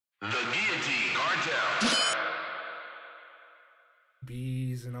The Guillotine Cartel.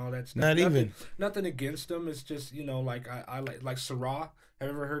 Bees and all that stuff. Not even. Nothing against them. It's just, you know, like I like Sarah. Have you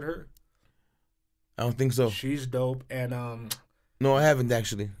ever heard her? I don't think so. She's dope. And No, I haven't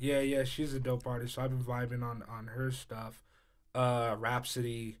actually. yeah, she's a dope artist. So I've been vibing on her stuff.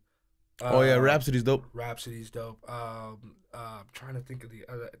 Rhapsody. Oh yeah, Rhapsody's dope. Rhapsody's dope. I'm trying to think of the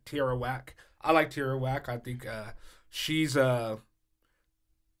other. Tierra Whack. I like Tierra Whack. I think she's I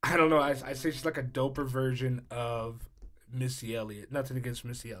don't know. I say she's like a doper version of Missy Elliott. Nothing against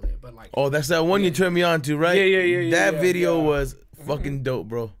Missy Elliott, but like. Oh, that's that one you turned me on to, right? Yeah. That video was fucking dope,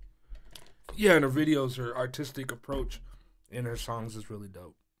 bro. Yeah, and her videos, her artistic approach in her songs is really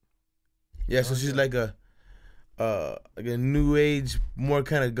dope. Yeah, so she's like a new age, more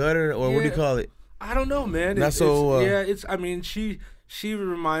kind of gutter, or what do you call it? I don't know, man. I mean, she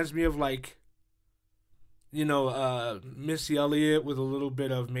reminds me of like, you know, Missy Elliott with a little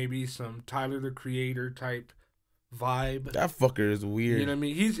bit of maybe some Tyler the Creator type vibe. That fucker is weird. You know what I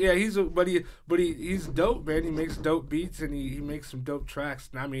mean? He's dope, man. He makes dope beats and he makes some dope tracks.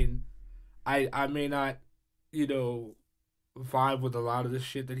 And I mean, I may not, you know, vibe with a lot of the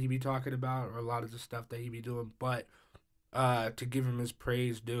shit that he be talking about or a lot of the stuff that he be doing, but to give him his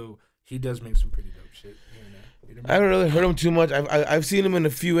praise due, he does make some pretty dope shit. You know I haven't really heard him too much. I've seen him in a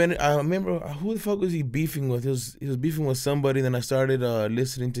few. I remember who the fuck was he beefing with? He was beefing with somebody. Then I started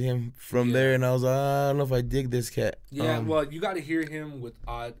listening to him from there, and I was like, I don't know if I dig this cat. Yeah, well, you got to hear him with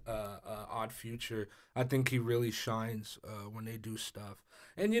Odd Future. I think he really shines when they do stuff.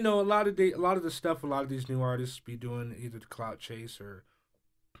 And you know, a lot of the stuff a lot of these new artists be doing either the clout chase or,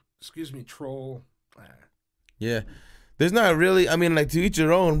 troll. Yeah, there's not really. I mean, like to each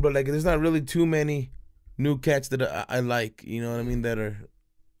your own, but like there's not really too many new cats that I like. You know what I mean? That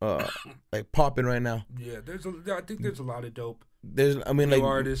are like popping right now. Yeah, I think there's a lot of dope. I mean, like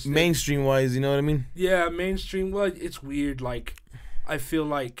artists mainstream wise, you know what I mean? Yeah, mainstream. Well, it's weird. Like, I feel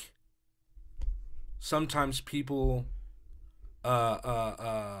like sometimes people.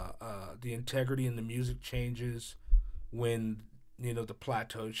 The integrity in the music changes when, you know, the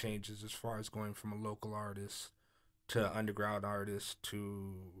plateau changes as far as going from a local artist to underground artist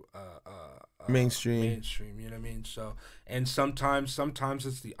to mainstream. You know what I mean? So, and sometimes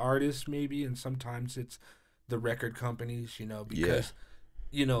it's the artist maybe, and sometimes it's the record companies. You know, because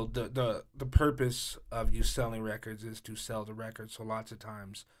you know the purpose of you selling records is to sell the record. So lots of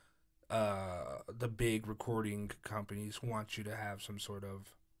times. The big recording companies want you to have some sort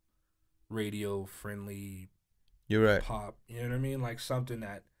of radio friendly You're right. pop, you know what I mean? Like something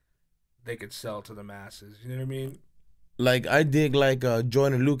that they could sell to the masses, you know what I mean? Like I dig like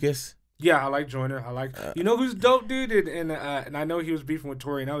Joyner Lucas. Yeah, I like Joyner. You know who's dope, dude? And I know he was beefing with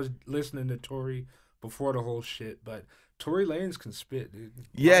Tory, and I was listening to Tory before the whole shit, but Tory Lanez can spit, dude.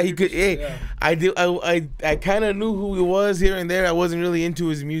 Yeah, he could. Hey, I do. I kind of knew who he was here and there. I wasn't really into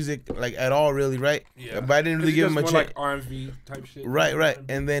his music like at all, really, right? Yeah, but I didn't really give him a chance. Like R&B type shit. Right.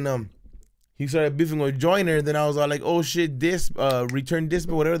 And then he started beefing with Joyner. Then I was all like, oh shit, return this,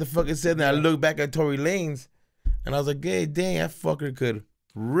 but whatever the fuck it said. Then I looked back at Tory Lanez, and I was like, hey, dang, that fucker could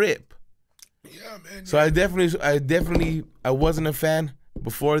rip. Yeah, man. So I definitely wasn't a fan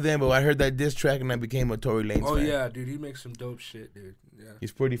before then, but I heard that diss track and I became a Tory Lanez fan. Oh yeah, dude, he makes some dope shit, dude. Yeah.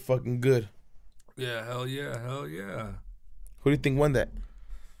 He's pretty fucking good. Yeah, hell yeah. Who do you think won that?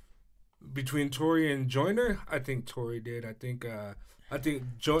 Between Tory and Joyner, I think Tory did. I think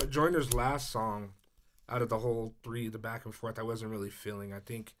Joyner's last song out of the whole three, the back and forth, I wasn't really feeling. I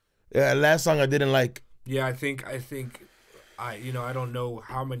think last song I didn't like. Yeah, I think I don't know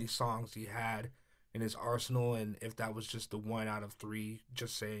how many songs he had in his arsenal, and if that was just the one out of three,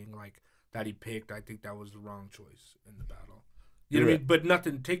 just saying like that he picked, I think that was the wrong choice in the battle. You know what I mean?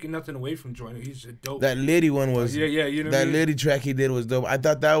 But taking nothing away from Joyner, he's a dope. That Liddy one was you know that what I mean? Liddy track he did was dope. I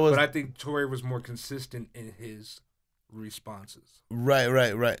thought that was. But I think Tory was more consistent in his responses. Right.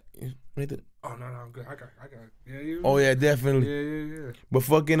 Oh no, I'm good. I got. Yeah. Oh yeah, definitely. Yeah. But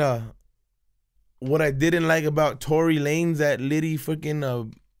fucking what I didn't like about Tory Lanez that Liddy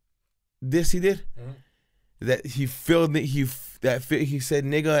freaking this he did, that he filled it. He said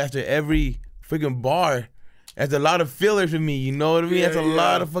nigga after every freaking bar. That's a lot of filler to me. You know what I mean? That's a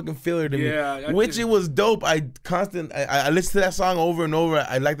lot of fucking filler to me. Which it was dope. I listened to that song over and over.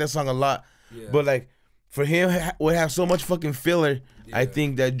 I like that song a lot. Yeah. But like for him would have so much fucking filler. Yeah. I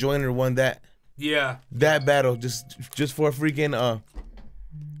think that Joyner won that. Yeah. That battle just for freaking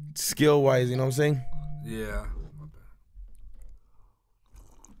skill wise. You know what I'm saying? Yeah.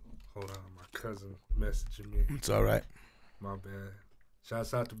 Hold on, my cousin messaging me. It's all right. My bad.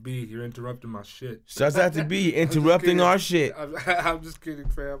 Shouts out to B. You're interrupting my shit. Shouts out to B. Interrupting our shit. I'm just kidding,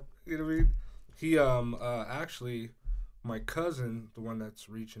 fam. You know what I mean? He actually, my cousin, the one that's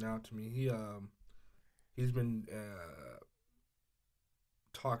reaching out to me, he's been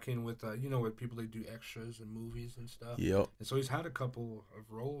talking with with people that do extras in movies and stuff. Yep. And so he's had a couple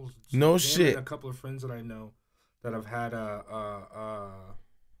of roles. No shit. And a couple of friends that I know that have had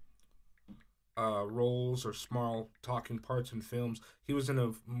roles or small talking parts in films. He was in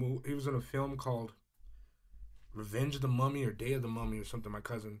a film called Revenge of the Mummy or Day of the Mummy or something. My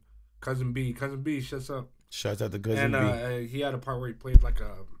cousin B, shuts up. Shouts out to cousin B. And he had a part where he played like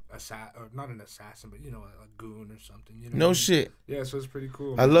not an assassin, but a goon or something. You know no shit. Yeah, so it's pretty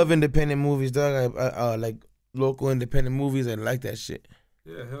cool. I love independent movies, dog. I like local independent movies. I like that shit.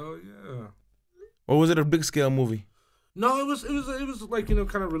 Yeah, hell yeah. Or was it a big scale movie? No, it was like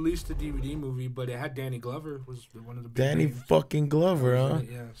kind of released a DVD movie, but it had Danny Glover was one of the big Danny names. fucking Glover, huh?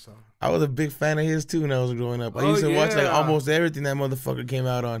 Yeah, so I was a big fan of his too when I was growing up. I used to watch like almost everything that motherfucker came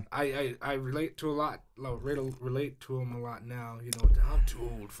out on. I relate to a lot. Relate to him a lot now. I'm too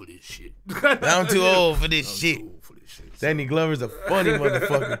old for this shit. I'm too old for this shit. Too old for this shit. Danny Glover's a funny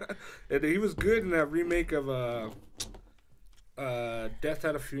motherfucker. And he was good in that remake of Death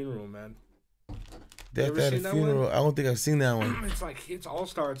at a Funeral, man. Death at a Funeral. I don't think I've seen that one. It's all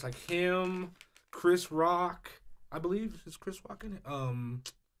star. It's like him, Chris Rock. I believe it's Chris Rock in it.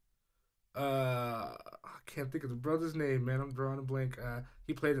 I can't think of the brother's name, man. I'm drawing a blank.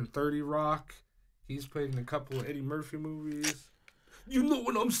 He played in 30 Rock. He's played in a couple of Eddie Murphy movies. You know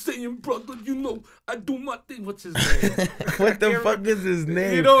what I'm saying, brother. I do my thing. What's his name? What the fuck is his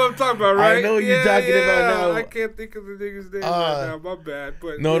name? You know what I'm talking about, right? I know what you're talking about now. I can't think of the nigga's name right now. My bad.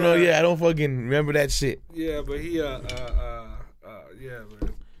 But no, I don't fucking remember that shit. Yeah, but he man.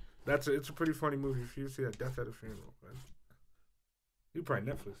 It's a pretty funny movie. If you see that Death at a Funeral, man. You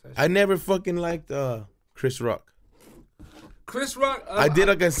probably Netflix. That shit. I never fucking liked Chris Rock. Chris Rock. I did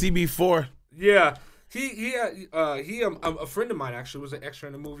like a CB4. Yeah. A friend of mine actually was an extra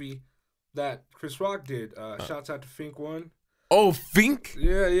in a movie that Chris Rock did. Shouts out to Fink One. Oh, Fink?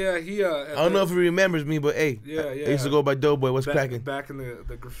 Yeah. I don't know if he remembers me, but hey, yeah. I used to go by Doughboy. What's cracking? Back in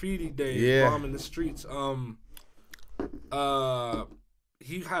the graffiti days, bombing the streets.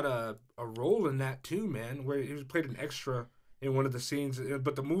 He had a role in that too, man, where he played an extra in one of the scenes.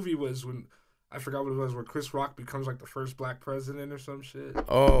 But the movie was when. I forgot what it was, where Chris Rock becomes like the first black president or some shit.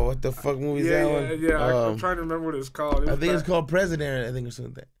 Oh, what the fuck movie is that one? Yeah. I'm trying to remember what it was called. I think it's called President, I think, or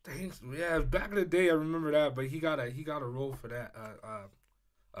something. Yeah, back in the day, I remember that, but he got a role for that,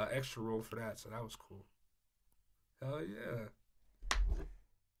 extra role for that, so that was cool. Hell yeah.